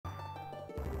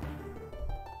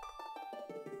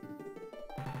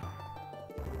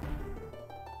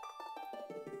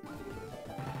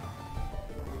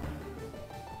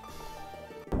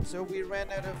So we ran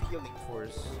out of healing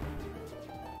force.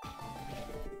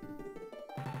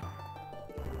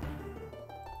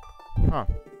 Huh.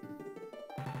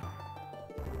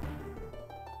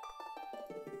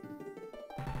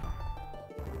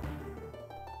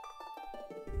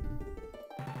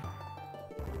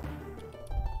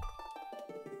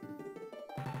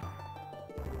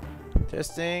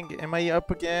 Testing. Am I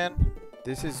up again?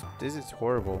 This is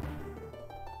horrible.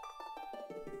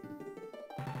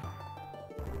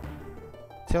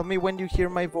 Tell me when you hear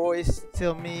my voice.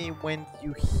 Tell me when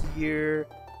you hear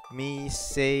me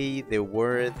say the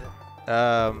word.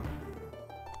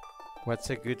 What's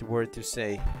a good word to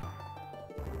say?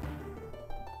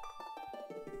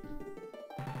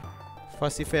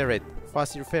 Fussy ferret.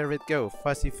 Fussy ferret go.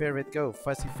 Fussy ferret go.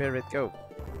 Fussy ferret go.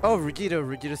 Oh,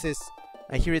 Rugito says,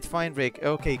 I hear it fine, Rick.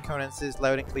 Okay, Conan says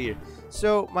loud and clear.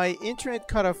 So my internet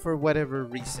cut off for whatever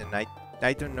reason.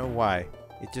 I don't know why.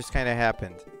 It just kind of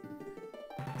happened.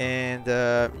 And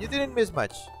you didn't miss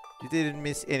much. You didn't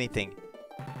miss anything.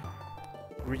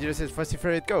 Rugito says Fussy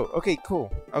Ferret go. Okay,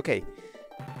 cool. Okay.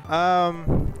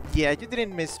 Yeah, you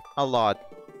didn't miss a lot.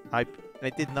 I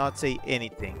did not say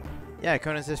anything. Yeah,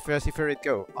 Conan says Fussy Ferret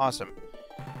go. Awesome.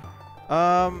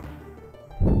 Oh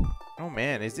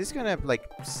man, is this gonna like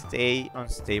stay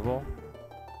unstable?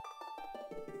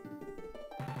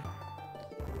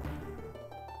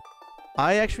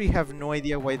 I actually have no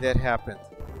idea why that happened.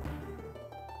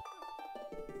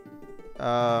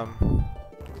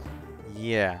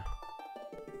 Yeah.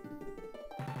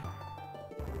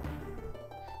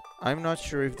 I'm not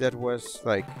sure if that was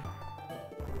like...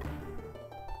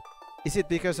 Is it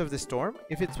because of the storm?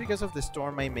 If it's because of the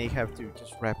storm, I may have to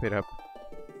just wrap it up.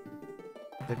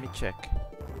 Let me check.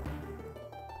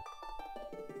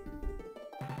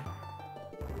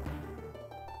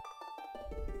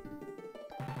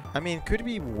 I mean, it could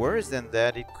be worse than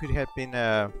that. It could have been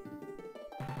a...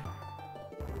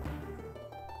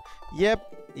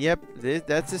 Yep,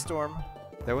 that's a storm.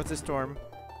 That was a storm.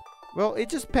 Well,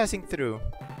 it's just passing through.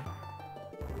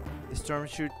 The storm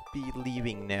should be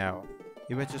leaving now.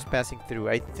 It was just passing through.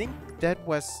 I think that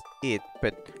was it,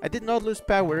 but I did not lose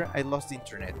power. I lost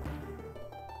internet.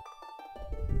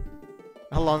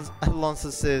 Alonso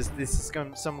says this is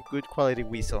some good quality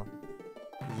weasel.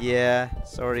 Yeah,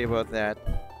 sorry about that.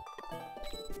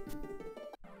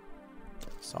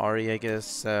 Sorry, I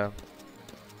guess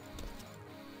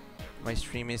my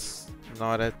stream is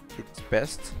not at its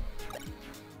best.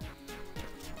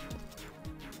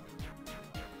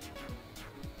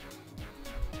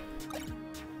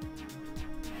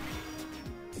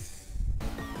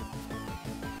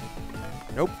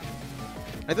 Nope.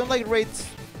 I don't like raids.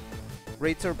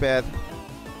 Raids are bad.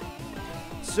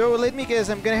 So let me guess,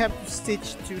 I'm gonna have to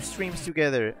stitch two streams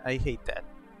together. I hate that.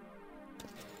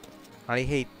 I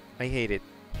hate it.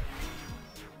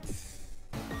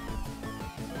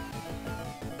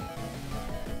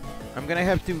 I'm gonna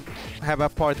have to have a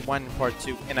part 1 and part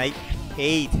 2, and I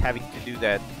hate having to do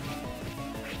that.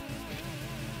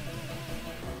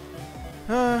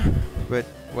 But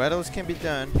what else can be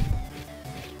done?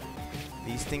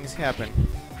 These things happen.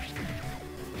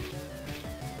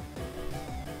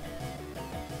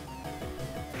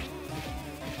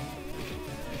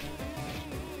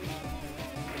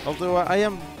 Although I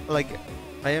am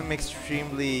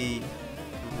extremely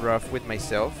rough with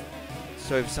myself.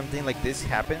 So if something like this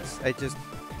happens, I just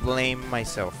blame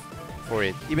myself for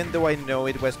it. Even though I know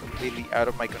it was completely out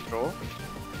of my control,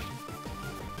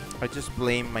 I just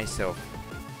blame myself.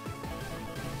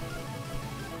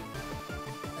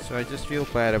 So I just feel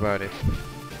bad about it.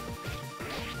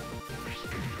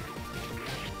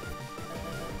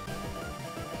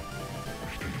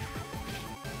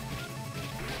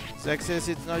 Zach says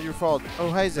it's not your fault.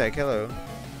 Oh, hi Zach, hello.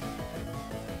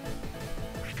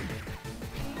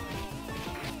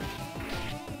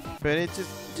 But it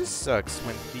just sucks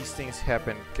when these things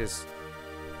happen, because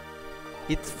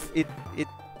it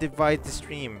divided the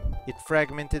stream. It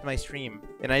fragmented my stream,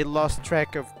 and I lost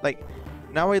track of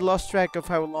now I lost track of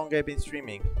how long I've been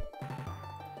streaming.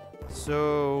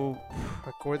 So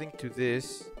according to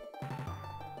this,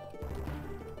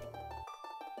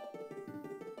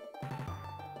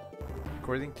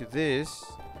 we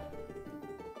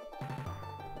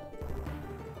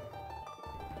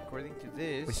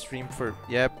stream for,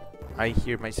 yep, I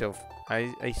hear myself.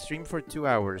 I stream for 2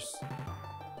 hours.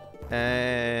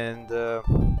 And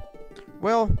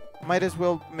well, might as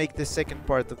well make the second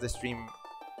part of the stream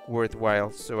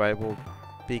worthwhile, so I will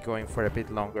be going for a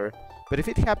bit longer. But if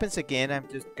it happens again, I'm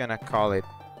just gonna call it.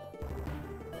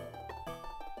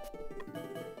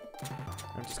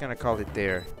 I'm just gonna call it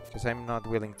there, because I'm not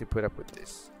willing to put up with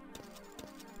this.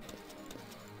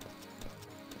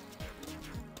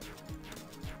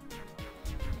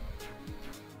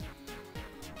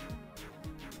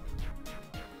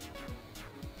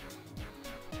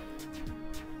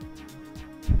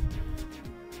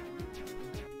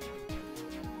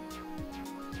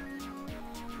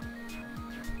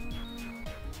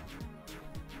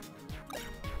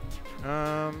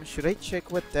 Should I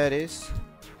check what that is?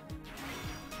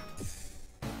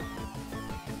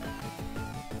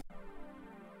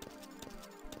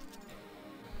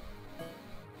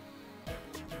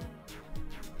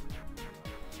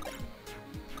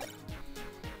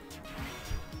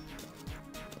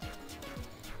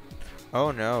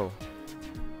 Oh no.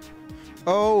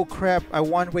 Oh crap, a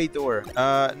one-way door.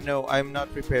 No, I'm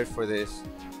not prepared for this.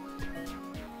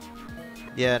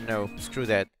 Yeah, no, screw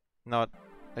that. Not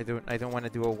I don't want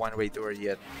to do a one-way door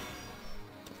yet.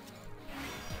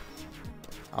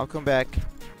 I'll come back.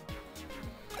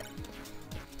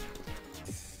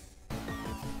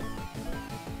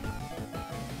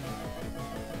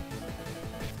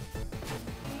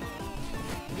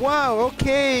 Wow,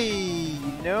 okay.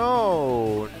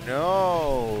 No,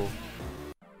 no.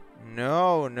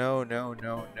 No, no, no,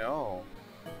 no, no.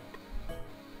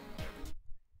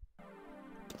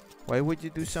 Why would you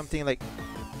do something like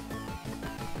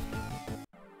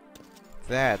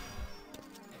that?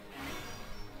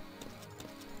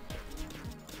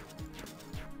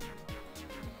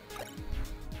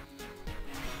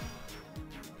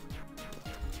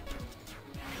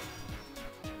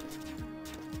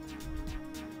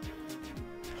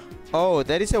 Oh,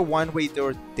 that is a one-way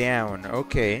door down.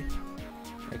 Okay.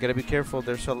 I gotta be careful,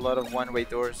 there's a lot of one-way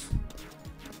doors.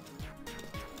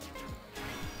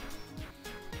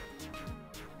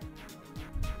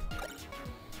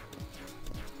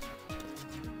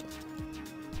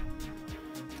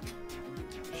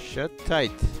 Shut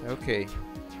tight. Okay.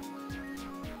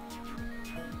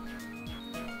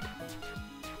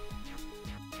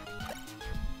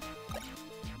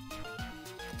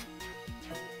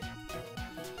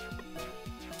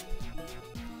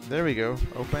 There we go.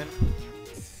 Open.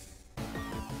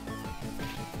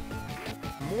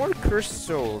 More cursed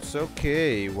souls.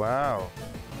 Okay. Wow.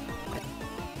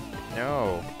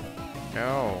 No.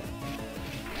 No.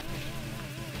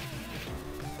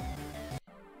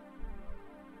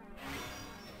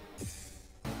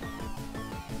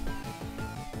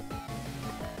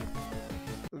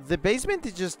 The basement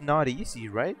is just not easy,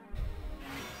 right?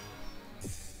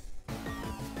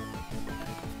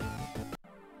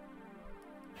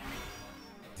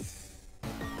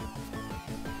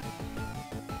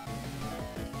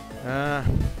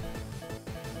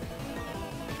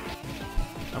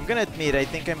 I'm gonna admit, I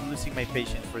think I'm losing my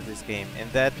patience for this game, and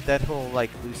that whole like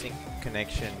losing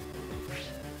connection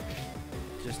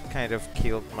just kind of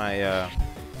killed my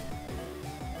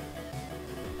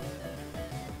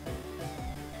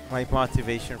my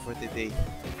motivation for the day.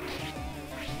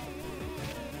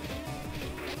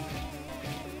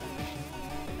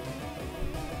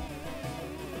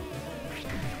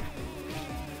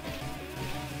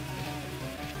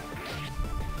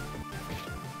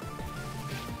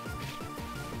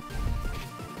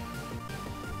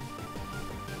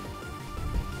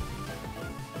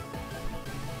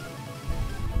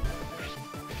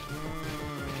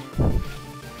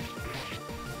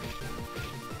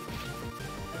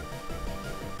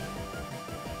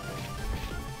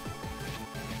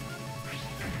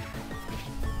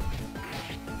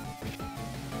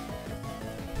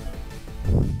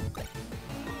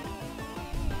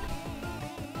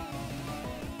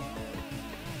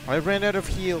 I ran out of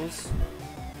heals,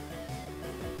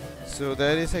 so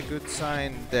that is a good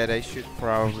sign that I should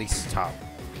probably stop.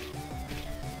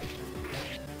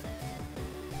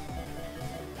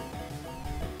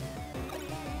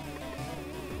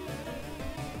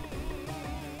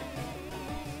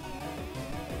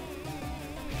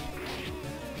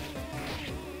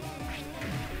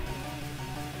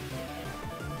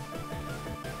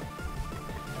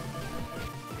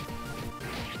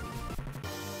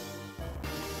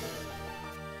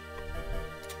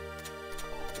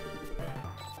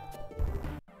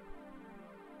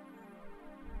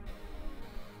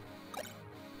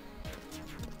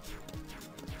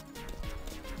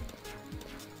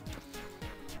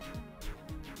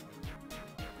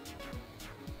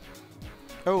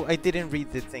 Oh, I didn't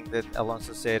read the thing that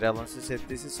Alonso said. Alonso said,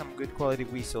 "This is some good quality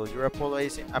weasel. You're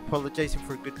apologizing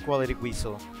for good quality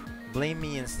weasel. Blame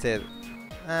me instead."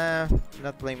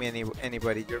 Not blame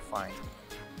anybody. You're fine.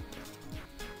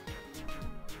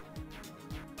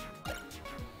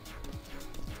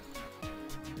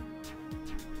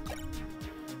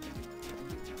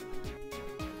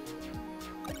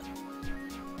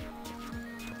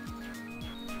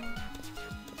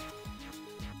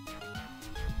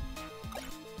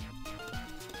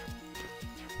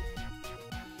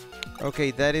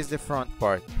 Okay, that is the front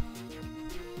part.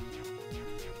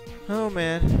 Oh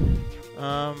man.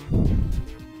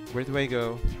 Where do I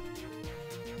go?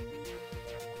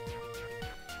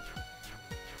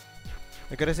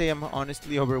 I gotta say I'm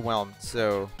honestly overwhelmed,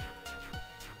 so...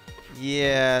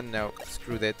 Yeah, no,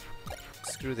 screw that.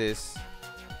 Screw this.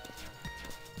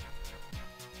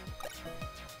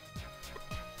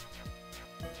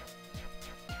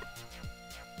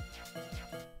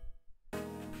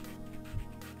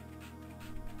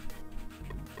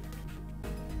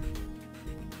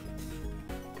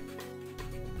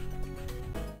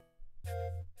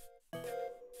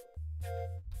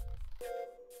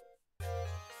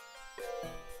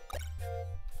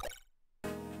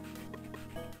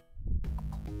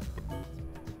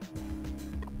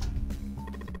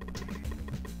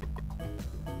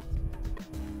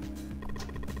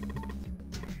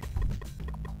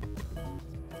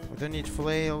 I don't need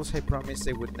flails. I promised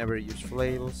I would never use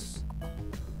flails.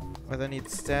 I don't need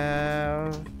staves.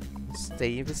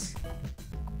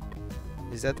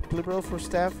 Is that plural for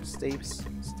staff? Staves?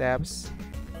 Stabs?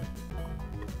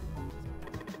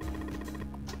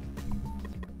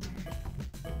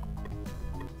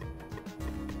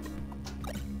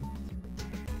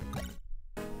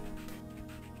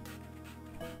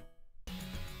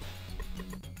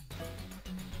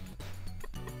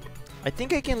 I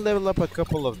think I can level up a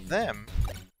couple of them,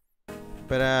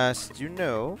 but as you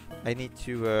know, I need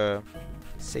to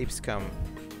save scum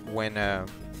when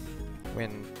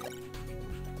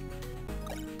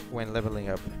leveling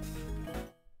up.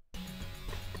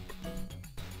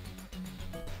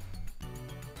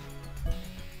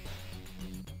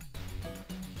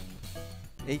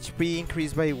 HP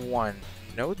increased by 1.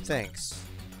 No thanks.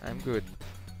 I'm good.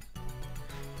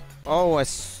 Oh,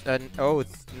 an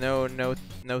oath. No, no,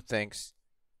 no thanks.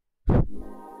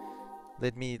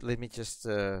 Let me just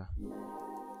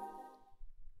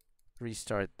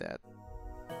restart that.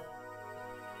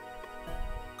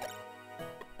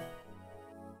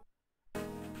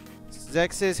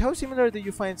 Zach says, how similar do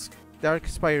you find Dark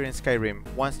Spire and Skyrim?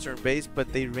 One's turn-based,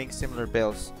 but they ring similar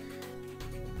bells.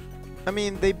 I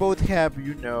mean, they both have,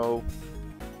 you know,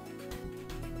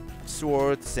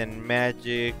 swords and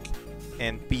magic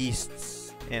and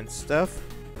beasts and stuff.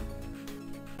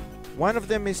 One of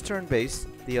them is turn-based,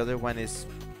 the other one is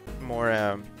more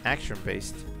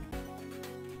action-based.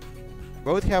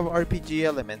 Both have RPG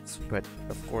elements, but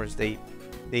of course they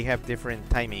have different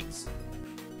timings.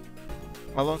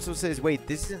 Alonso says, wait,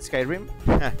 this isn't Skyrim?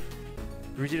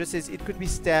 Rigido says, it could be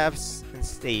staves and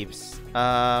staves.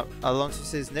 Alonso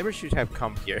says, never should have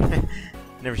come here.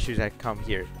 Never should have come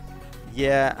here.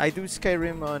 Yeah, I do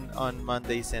Skyrim on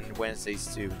Mondays and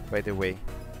Wednesdays too, by the way.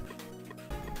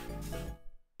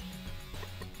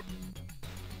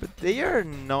 But they are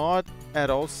not at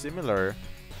all similar.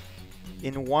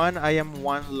 In one, I am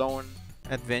one lone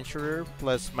adventurer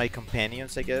plus my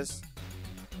companions, I guess.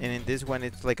 And in this one,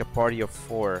 it's like a party of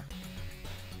 4.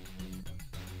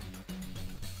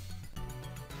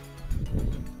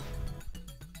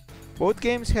 Both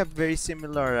games have very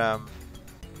similar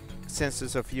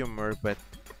senses of humor, but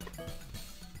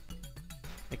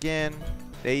again,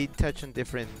 they touch on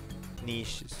different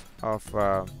niches of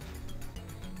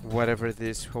whatever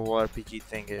this whole RPG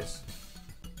thing is.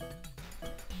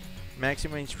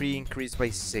 Maximum HP increased by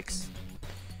 6.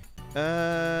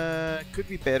 Could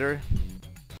be better.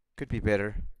 Could be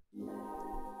better.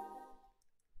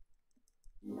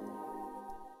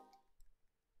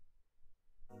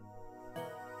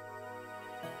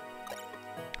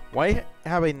 Why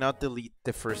have I not deleted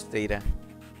the first data?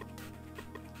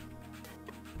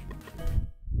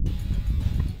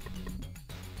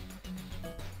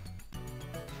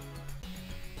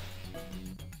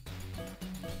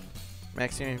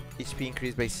 Maximum HP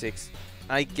increased by 6.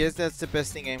 I guess that's the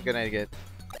best thing I'm gonna get.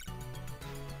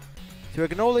 To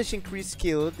acknowledge increased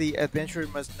skill, the adventurer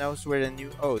must now swear a new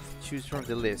oath. Choose from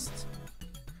the list.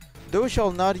 Thou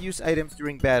shalt not use items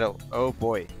during battle. Oh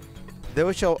boy.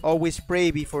 Thou shalt always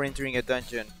pray before entering a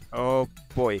dungeon. Oh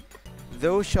boy.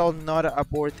 Thou shalt not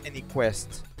abort any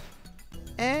quest.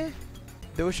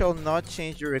 Thou shalt not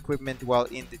change your equipment while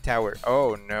in the tower.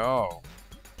 Oh no.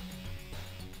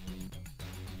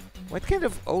 What kind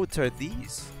of oaths are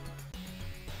these?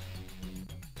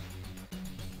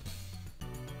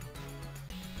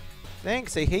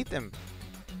 Thanks, I hate them.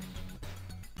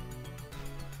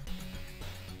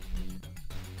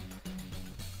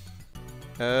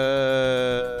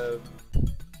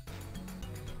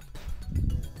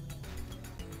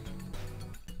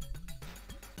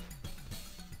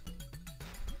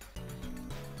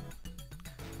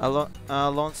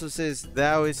 Alonso says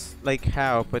thou is like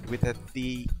how, but with a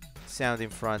the sound in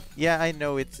front. Yeah, I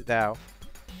know it's thou.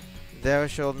 Thou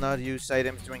shalt not use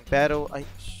items during battle.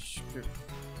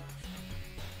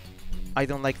 I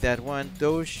don't like that one.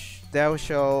 thou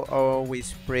shall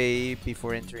always pray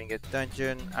before entering a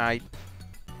dungeon.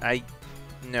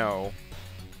 No.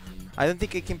 I don't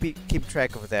think I can keep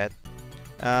track of that.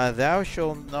 Thou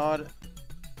shall not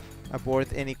abort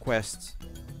any quests.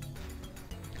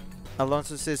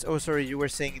 Alonso says, oh sorry, you were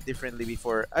saying it differently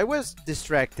before. I was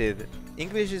distracted.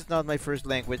 English is not my first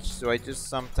language, so I just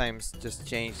sometimes just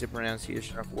change the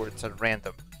pronunciation of words at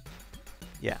random.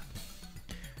 Yeah.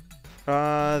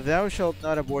 Thou shalt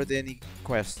not abort any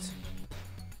quest.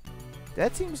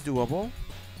 That seems doable.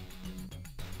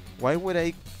 Why would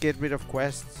I get rid of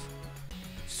quests?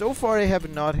 So far I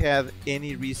have not had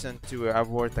any reason to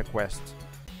abort a quest.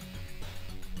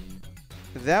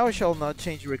 Thou shalt not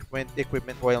change your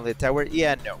equipment while in the tower.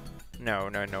 Yeah, no.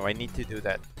 No, I need to do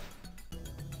that.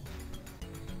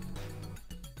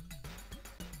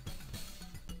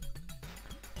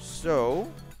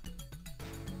 So...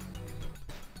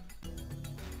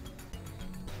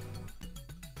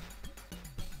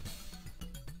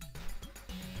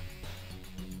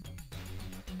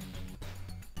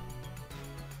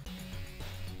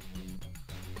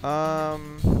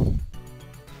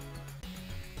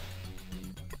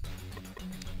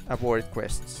 abort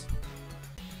quests.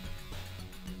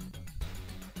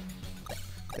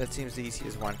 That seems the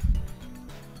easiest one.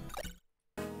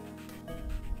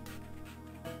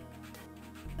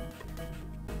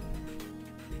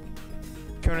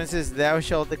 Conan says, thou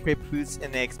shalt equip boots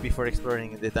and eggs before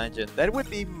exploring the dungeon. That would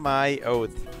be my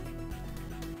oath.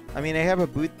 I mean, I have a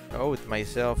boot oath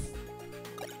myself.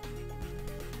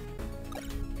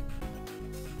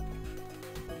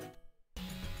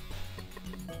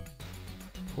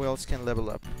 Who else can level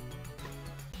up?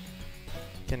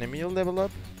 Can Emil level up?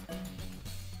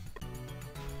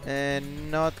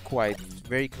 And not quite.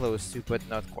 Very close to, but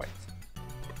not quite.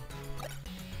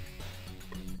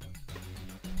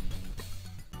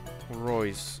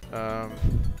 Royce.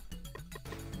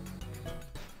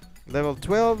 Level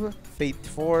 12, Fate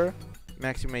 4,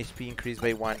 maximum HP increased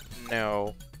by 1.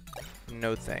 No.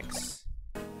 No thanks.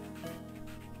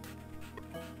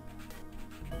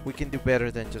 We can do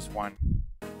better than just 1.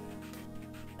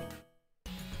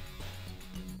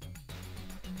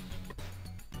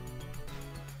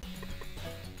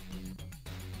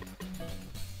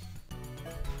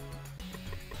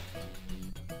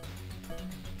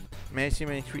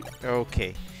 Maximum increase.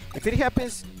 Okay. If it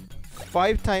happens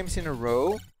 5 times in a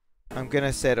row, I'm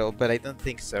gonna settle, but I don't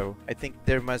think so. I think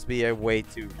there must be a way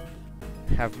to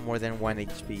have more than 1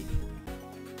 HP.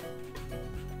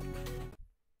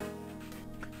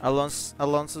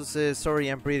 Alonso says, sorry,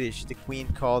 I'm British. The Queen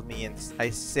called me and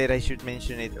I said I should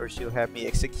mention it or she'll have me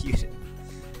executed.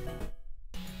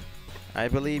 I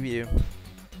believe you.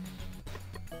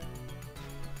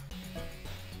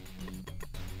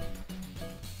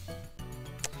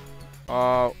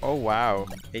 Oh wow,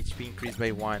 HP increased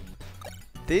by 1.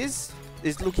 This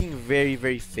is looking very,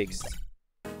 very fixed.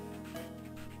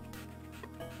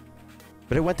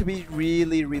 But I want to be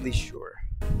really, really sure.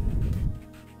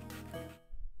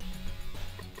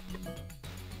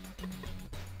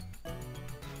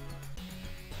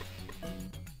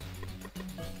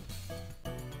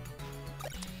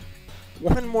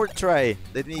 One more try.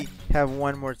 Let me have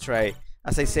one more try.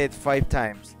 As I said, 5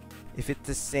 times. If it's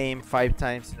the same 5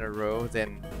 times in a row,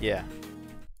 then yeah.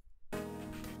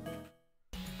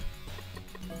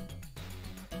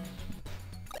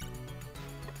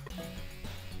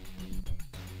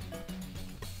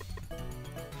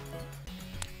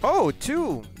 Oh,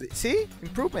 2! See?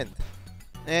 Improvement.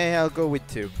 I'll go with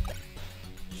 2.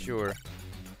 Sure.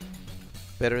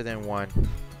 Better than 1.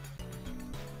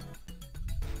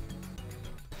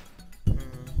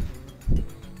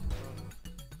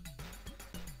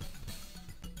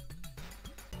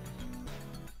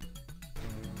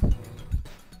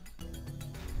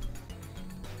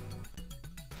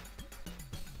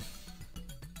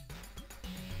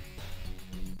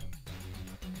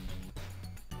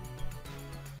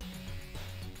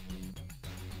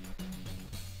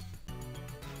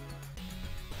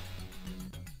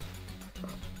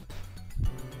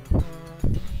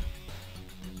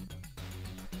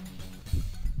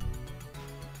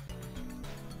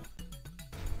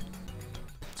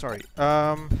 Sorry.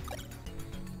 I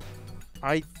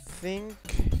think.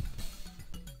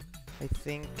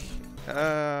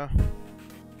 Yeah,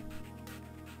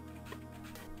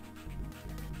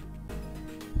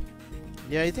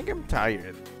 I think I'm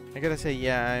tired. I gotta say,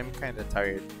 yeah, I'm kind of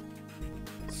tired.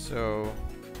 So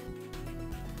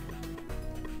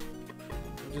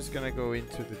I'm just gonna go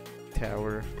into the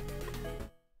tower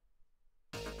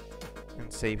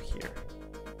and save here.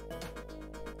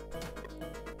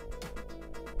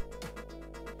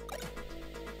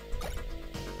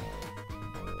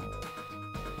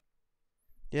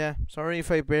 Yeah, sorry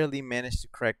if I barely managed to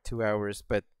crack 2 hours,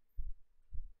 but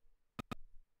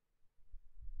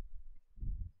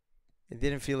I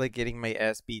didn't feel like getting my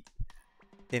ass beat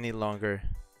any longer.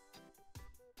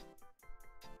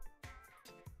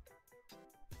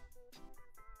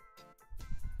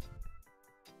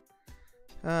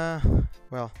 Uh,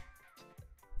 well.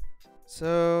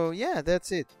 So, yeah,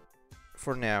 that's it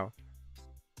for now.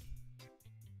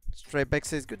 Stripeback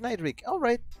says, good night, Rick.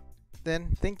 Alright,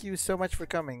 then, thank you so much for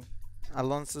coming.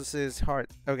 Alonso says, heart.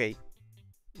 Okay.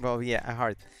 Well, yeah, a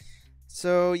heart.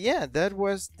 So, yeah, that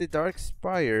was the Dark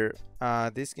Spire.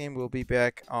 This game will be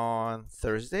back on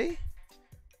Thursday,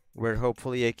 where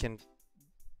hopefully I can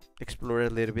explore a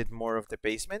little bit more of the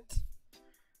basement.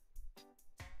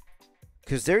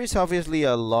 Because there is obviously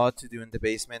a lot to do in the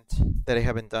basement that I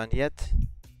haven't done yet.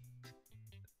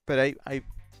 But I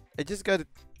just got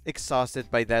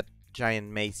exhausted by that giant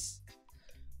maze.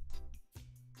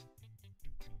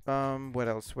 What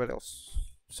else? What else?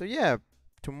 So yeah,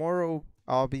 tomorrow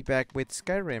I'll be back with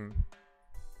Skyrim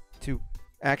to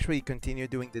actually continue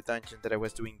doing the dungeon that I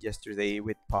was doing yesterday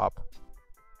with Pop.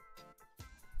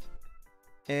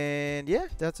 And yeah,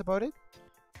 that's about it.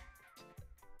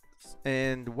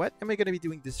 And what am I gonna be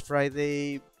doing this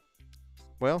Friday?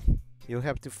 Well, you'll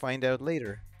have to find out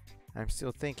later. I'm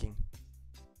still thinking.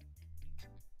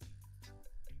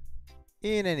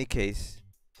 In any case,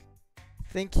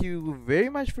 thank you very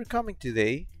much for coming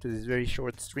today to this very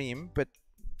short stream, but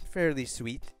fairly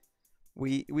sweet.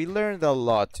 We learned a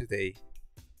lot today.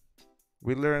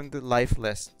 We learned life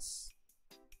lessons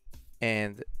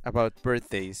and about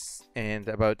birthdays and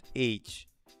about age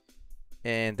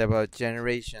and about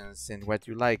generations and what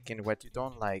you like and what you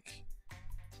don't like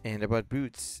and about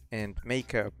boots and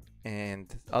makeup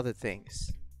and other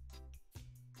things.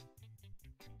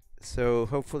 So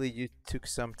hopefully you took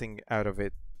something out of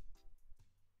it.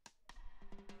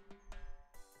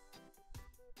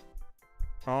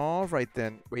 Alright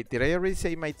then. Wait, did I already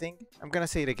say my thing? I'm gonna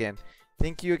say it again.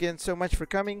 Thank you again so much for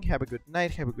coming. Have a good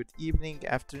night, have a good evening,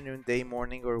 afternoon, day,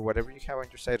 morning, or whatever you have on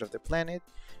your side of the planet.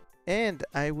 And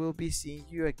I will be seeing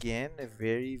you again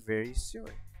very, very soon.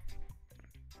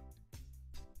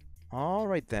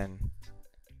 Alright then.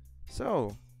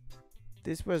 So,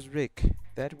 this was Rick,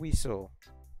 that weasel,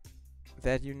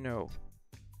 that you know.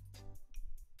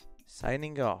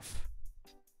 Signing off.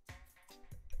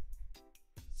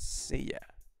 See ya.